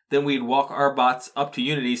side. Then we'd walk our bots up to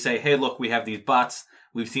Unity, say, hey, look, we have these bots.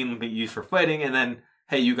 We've seen them be used for fighting, and then,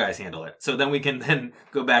 hey, you guys handle it. So then we can then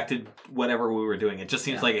go back to whatever we were doing. It just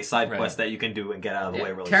seems like a side quest that you can do and get out of the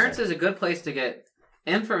way really Terrence quick. is a good place to get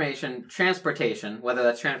information, transportation, whether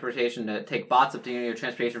that's transportation to take bots up to Unity or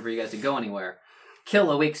transportation for you guys to go anywhere. Kill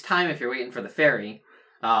a week's time if you're waiting for the ferry.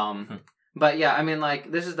 But yeah, I mean,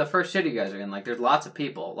 like, this is the first city you guys are in. Like, there's lots of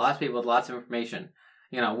people with lots of information.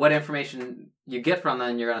 You know, what information you get from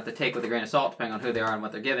them, you're going to have to take with a grain of salt, depending on who they are and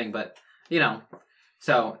what they're giving. But,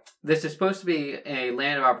 so this is supposed to be a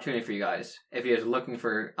land of opportunity for you guys, if you guys are looking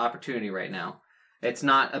for opportunity right now. It's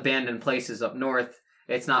not abandoned places up north.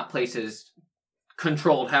 It's not places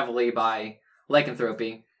controlled heavily by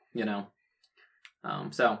lycanthropy,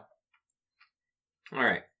 so. All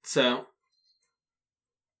right, so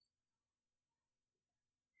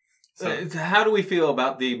how do we feel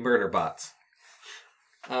about the murder bots?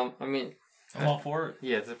 I mean, I'm all for it.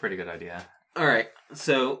 Yeah, it's a pretty good idea. All right,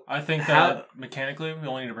 so I think that mechanically we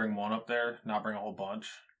only need to bring one up there, not bring a whole bunch.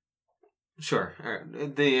 Sure. All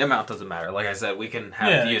right. The amount doesn't matter. Like I said, we can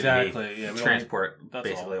have exactly. transport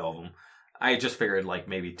basically all of them. I just figured like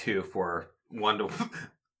maybe two for one to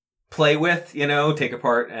play with, take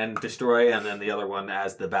apart and destroy, and then the other one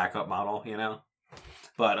as the backup model,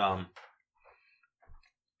 But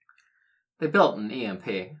they built an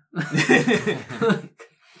EMP.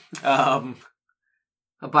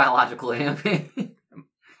 A biological EMP.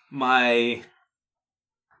 My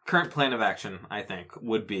current plan of action, I think,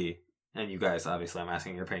 would be, and you guys, obviously, I'm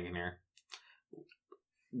asking your opinion here,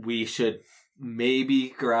 we should maybe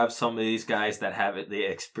grab some of these guys that have the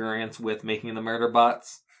experience with making the murder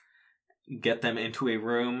bots, get them into a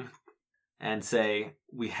room, and say,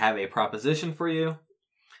 we have a proposition for you.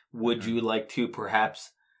 Would you like to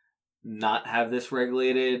perhaps not have this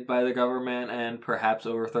regulated by the government and perhaps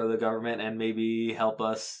overthrow the government and maybe help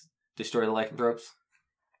us destroy the lycanthropes?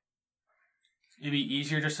 It'd be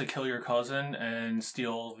easier just to kill your cousin and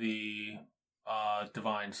steal the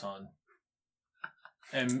divine son.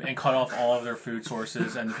 And cut off all of their food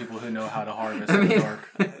sources and the people who know how to harvest in the dark.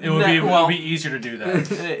 It would be easier to do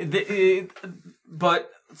that. But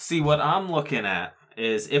see, what I'm looking at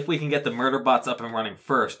is if we can get the murder bots up and running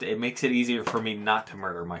first, it makes it easier for me not to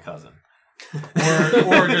murder my cousin.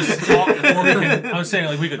 Or just talk. I'm saying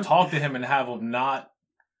like we could talk to him and have him not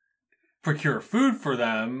procure food for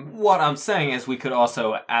them. What I'm saying is we could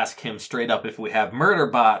also ask him straight up if we have murder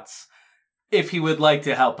bots, if he would like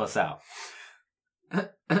to help us out.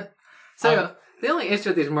 So the only issue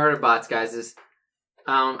with these murder bots, guys, is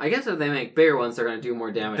I guess if they make bigger ones, they're going to do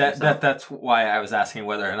more damage. That's why I was asking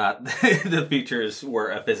whether or not the features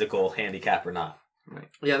were a physical handicap or not. Right.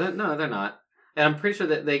 Yeah, they're not. And I'm pretty sure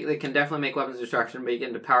that they can definitely make weapons of destruction, but you get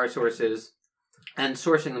into power sources and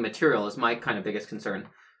sourcing the material is my kind of biggest concern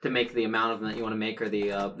to make the amount of them that you want to make are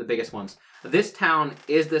the biggest ones. This town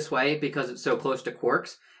is this way because it's so close to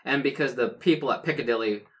Quarks and because the people at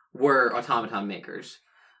Piccadilly were automaton makers.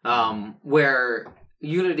 Where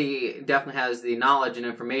Unity definitely has the knowledge and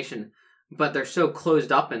information, but they're so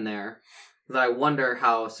closed up in there that I wonder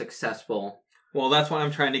how successful. Well, that's why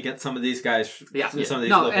I'm trying to get some of these guys. Some of these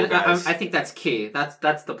local guys. I think that's key.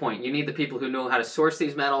 That's the point. You need the people who know how to source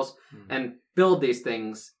these metals and build these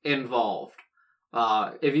things involved.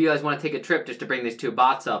 If you guys want to take a trip just to bring these two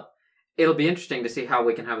bots up, it'll be interesting to see how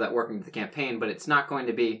we can have that working with the campaign. But it's not going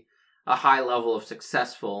to be a high level of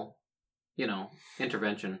successful,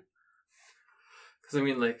 intervention. Because I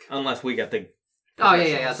mean, like, unless we get the. Oh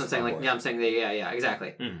yeah, that's what I'm saying. Like, I'm saying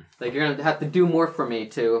exactly. Mm-hmm. Like you're gonna have to do more for me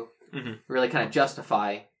to really kind of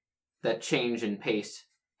justify that change in pace.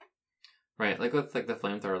 Right, like with like the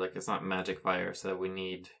flamethrower, like it's not magic fire, so we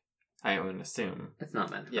need. I would assume it's not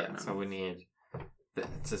magic. Yeah, fire, no. So we need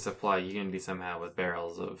to supply Unity somehow with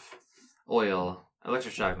barrels of oil.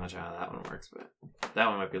 Electric shock, I'm not sure how that one works, but that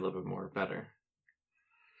one might be a little bit more better.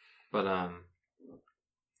 But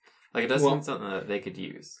like it does seem something that they could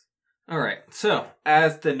use. All right, so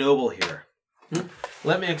as the noble here,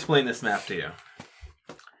 let me explain this map to you.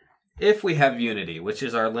 If we have Unity, which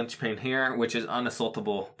is our linchpin here, which is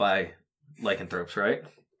unassaultable by lycanthropes, right?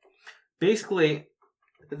 Basically,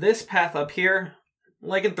 this path up here,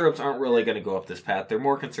 lycanthropes aren't really going to go up this path. They're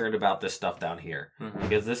more concerned about this stuff down here,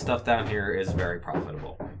 because this stuff down here is very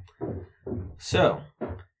profitable. So,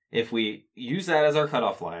 if we use that as our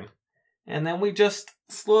cutoff line, and then we just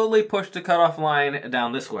slowly push the cutoff line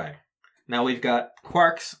down this way. Now we've got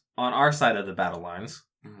Quarks on our side of the battle lines,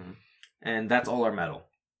 and that's all our metal.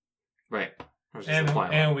 Right.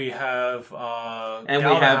 And we have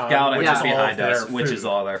Galdahan just behind us, which is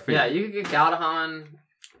all their food. Yeah, you could get Galdahan.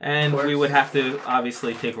 And we would have to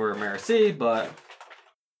obviously take over Mercy, but...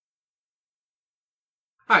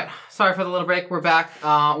 Alright, sorry for the little break. We're back.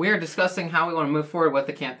 We are discussing how we want to move forward with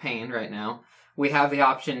the campaign right now. We have the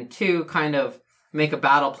option to kind of make a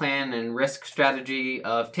battle plan and risk strategy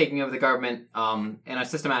of taking over the government in a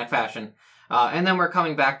systematic fashion. And then we're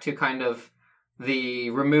coming back to kind of the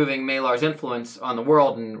removing Malar's influence on the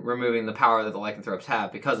world and removing the power that the lycanthropes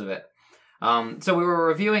have because of it. So we were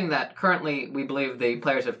reviewing that currently we believe the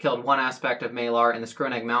players have killed one aspect of Malar in the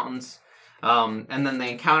Skroneg Mountains. And then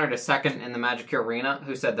they encountered a second in the Magicure Arena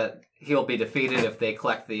who said that he'll be defeated if they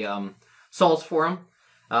collect the souls for him.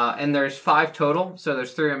 And there's 5 total, so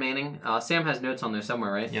there's 3 remaining. Sam has notes on there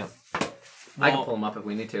somewhere, right? Yep. I can pull them up if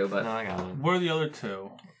we need to, but... No, I got them. What are the other 2?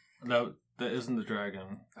 That isn't the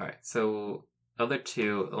dragon. Alright, so other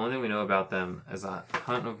 2, the only thing we know about them is a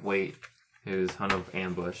Hunt of Weight, who's Hunt of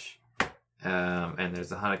Ambush. And there's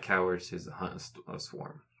the Hunt of Cowards, who's the Hunt of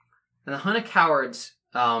Swarm. And the Hunt of Cowards,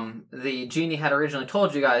 the genie had originally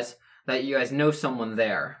told you guys that you guys know someone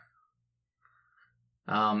there.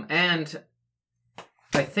 And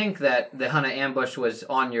I think that the Hunt of Ambush was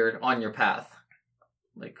on your path,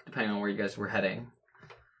 like depending on where you guys were heading.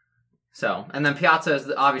 So, and then Piazza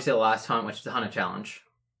is obviously the last hunt, which is the Hunt of Challenge.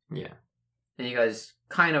 Yeah. And you guys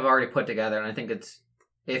kind of already put together, and I think it's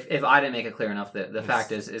if I didn't make it clear enough, the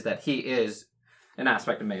fact is that he is an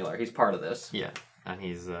aspect of Malar. He's part of this. Yeah, and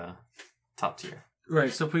he's top tier.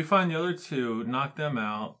 Right, so if we find the other 2, knock them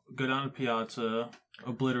out, go down to Piazza,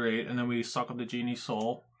 obliterate, and then we suck up the genie's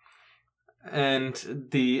soul. And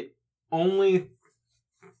the only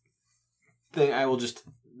thing I will just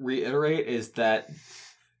reiterate is that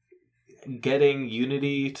getting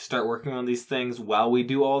Unity to start working on these things while we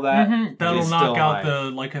do all that that'll is knock still out my-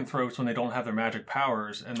 the lycanthropes when they don't have their magic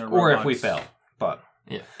powers and their or if robots. we fail. But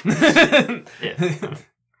Yeah.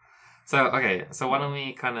 So okay, so why don't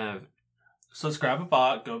we kind of So let's grab a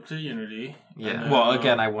bot, go up to Unity. Yeah. and then, well,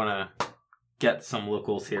 again, I want to get some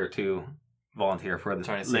locals here to volunteer for the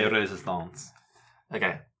Trying to Les see. Resistance.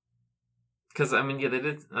 okay, because I mean, yeah, they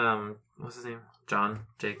did. What's his name?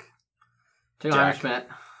 Jake Jack Schmidt.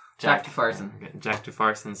 Jack DeFarson. Okay. Jack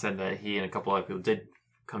DeFarson said that he and a couple other people did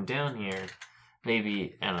come down here.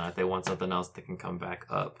 Maybe I don't know if they want something else, they can come back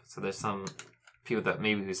up. So there's some people that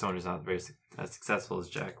maybe who's someone who's not very as successful as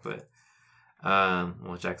Jack, but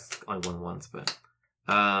well, Jack's only won once, but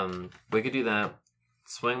we could do that.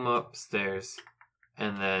 Swing them upstairs,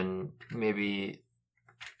 and then maybe.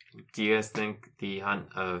 Do you guys think the hunt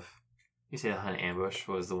of? You say the hunt ambush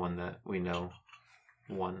was the one that we know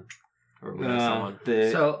won, or we know someone. The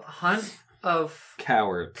So, Hunt of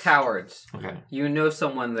cowards. Cowards. Okay, You know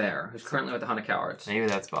someone there who's currently with the Hunt of Cowards. maybe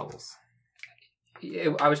that's Bubbles.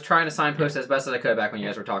 I was trying to signpost as best as I could back when you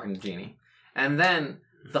guys were talking to Jeannie. And then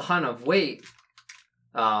the Hunt of Wait,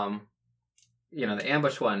 the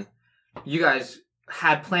ambush one, you guys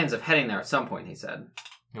had plans of heading there at some point, he said.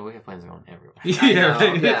 No, we have plans of going everywhere.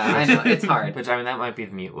 I know. It's hard. Which I mean, that might be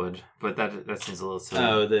the Mutewood, but that seems a little silly.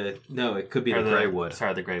 Oh, it could be Or the Greywood.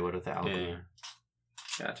 Sorry, the Greywood with the Yeah. alchemy.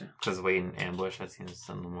 Gotcha. Because wait and ambush, that seems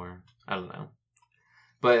a little more. I don't know,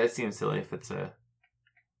 but it seems silly if it's a.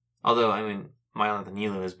 Although I mean, Myla the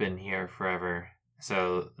Nilu has been here forever,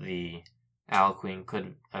 so the Owl Queen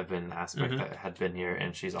could have been an aspect that had been here,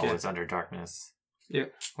 and she's always under darkness.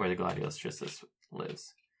 Yep. Where the Gladiolus Tristis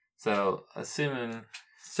lives. So assuming.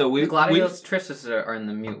 So we The Gladiolus Tristis are in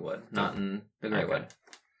the Mutewood, not in the Greywood. Okay.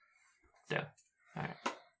 Yeah. Alright.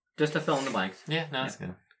 Just to fill in the blanks. Yeah, no, that's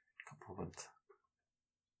good. Couple of words.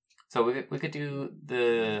 So we could do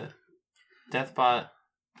the Deathbot.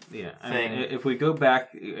 Yeah, I thing. mean, if we go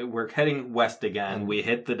back, we're heading west again. And- We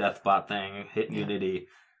hit the Deathbot thing, hit Yeah. Unity,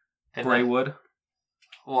 and Greywood.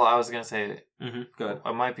 Well, I was gonna say Go ahead.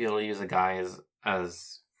 I might be able to use a guy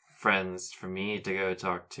as friends for me to go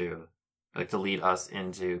talk to, like to lead us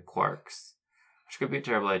into Quarks, which could be a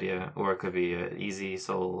terrible idea, or it could be an easy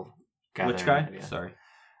soul gathering Which guy? idea. Sorry.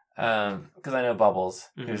 Because I know Bubbles,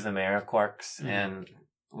 Mhm. who's the mayor of Quarks, Mhm. and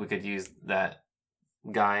we could use that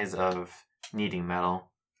guise of needing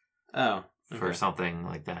metal Oh, for okay. something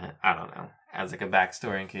like that. I don't know, as like a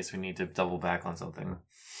backstory in case we need to double back on something.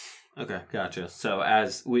 Okay, gotcha. So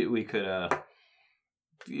as we could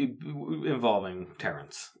involving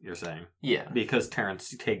Terrence, you're saying, Yeah, because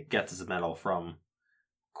Terrence gets his medal from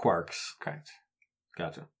Quarks. correct.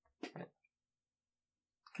 Gotcha.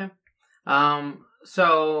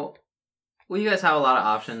 So, you guys have a lot of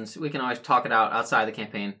options. We can always talk it out outside the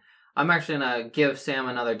campaign. I'm actually going to give Sam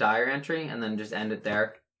another diary entry and then just end it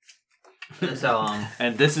there. And so,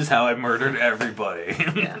 And this is how I murdered everybody.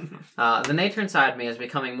 yeah. The nature inside me is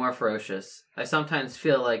becoming more ferocious. I sometimes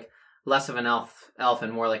feel like less of an elf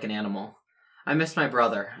and more like an animal. I miss my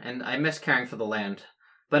brother, and I miss caring for the land,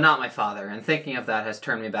 but not my father, and thinking of that has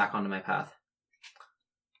turned me back onto my path.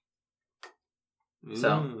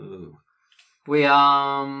 So- Ooh. We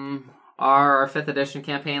our 5th edition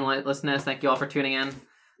campaign listeners, thank you all for tuning in.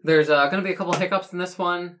 There's going to be a couple hiccups in this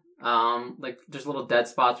one, like just little dead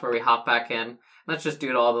spots where we hop back in. That's just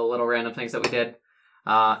due to all the little random things that we did.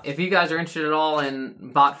 If you guys are interested at all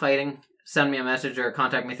in bot fighting, send me a message or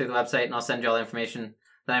contact me through the website, and I'll send you all the information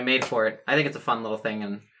that I made for it. I think it's a fun little thing,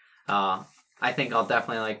 and I think I'll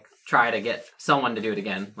definitely try to get someone to do it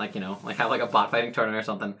again, have a bot fighting tournament or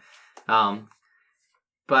something.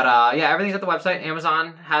 But yeah, everything's at the website.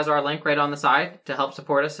 Amazon has our link right on the side to help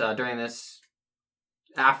support us during this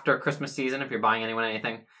after Christmas season if you're buying anyone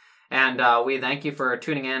anything. And we thank you for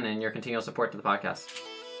tuning in and your continual support to the podcast.